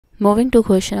Moving to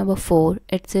question number 4,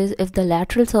 it says if the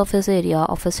lateral surface area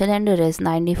of a cylinder is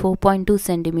 94.2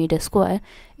 centimeter square,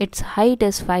 its height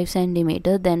is 5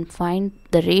 centimeter, then find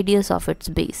the radius of its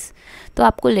base. तो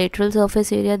आपको lateral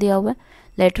surface area दिया हुआ है.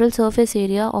 Lateral surface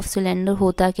area of cylinder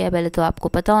होता क्या है पहले तो आपको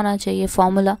पता होना चाहिए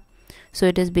formula.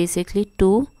 So it is basically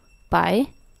 2 pi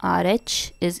RH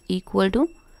is equal to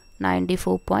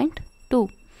 94.2.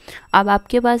 अब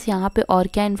आपके पास यहाँ पे और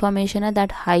क्या इन्फॉर्मेशन है,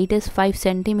 that height is 5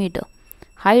 centimetre.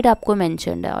 Height आपको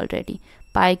मैंशनड है ऑलरेडी.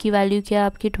 पाई की वैल्यू क्या है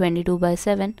आपकी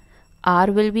 22/7.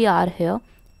 Are will be are here.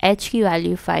 H की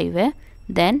वैल्यू 5 है,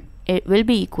 then it will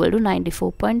be equal to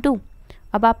 94.2.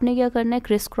 अब आपने क्या करना है,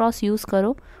 क्रिस क्रॉस यूज़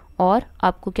करो और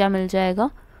आपको क्या मिल जाएगा,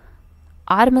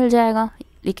 आर मिल जाएगा.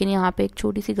 लेकिन यहाँ पे एक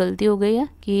छोटी सी गलती हो गई है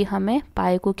कि हमें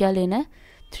पाई को क्या लेना है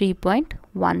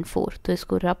 3.14. तो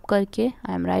इसको रब करके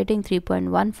आई एम राइटिंग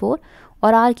 3.14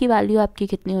 और आर की वैल्यू आपकी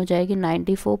कितनी हो जाएगी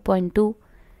 94.2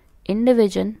 इन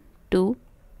डिविजन टू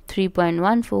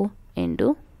 3.14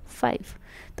 इंटू 5.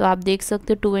 तो आप देख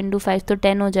सकते हो 2 इंटू 5 तो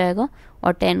 10 हो जाएगा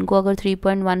और 10 को अगर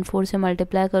 3.14 से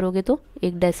मल्टीप्लाई करोगे तो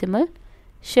एक डेसिमल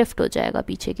शिफ्ट हो जाएगा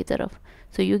पीछे की तरफ.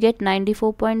 So you get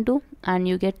 94.2 and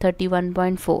you get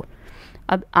 31.4.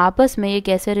 अब आपस में ये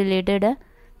कैसे रिलेटेड है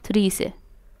 3 से.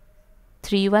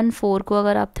 314 को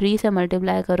अगर आप 3 से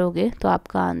मल्टीप्लाई करोगे तो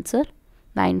आपका आंसर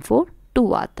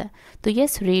 942 आता है. तो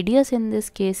yes, radius in this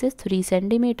case is 3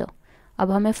 centimetre.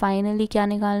 अब हमें फाइनली क्या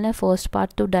निकालना है, फर्स्ट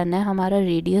पार्ट तो डन है, हमारा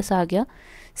रेडियस आ गया.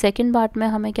 सेकंड पार्ट में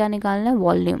हमें क्या निकालना है,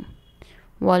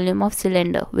 volume of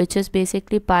cylinder which is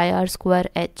basically pi are square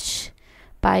H.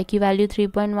 पाई की वैल्यू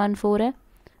 3.14 है,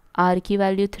 आर की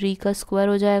वैल्यू 3 का स्क्वायर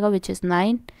हो जाएगा विच इज़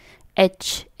 9.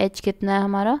 एच कितना है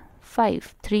हमारा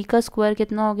 5. 3 का स्क्वायर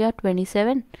कितना हो गया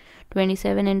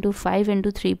 27 into 5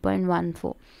 into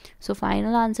 3.14. So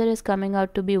final answer is coming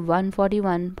out to be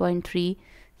 141.3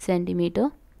 centimeter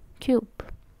cube.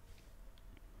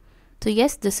 So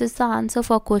yes, this is the answer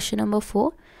for question number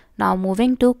 4. Now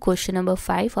moving to question number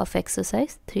 5 of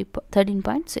exercise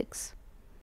 13.6.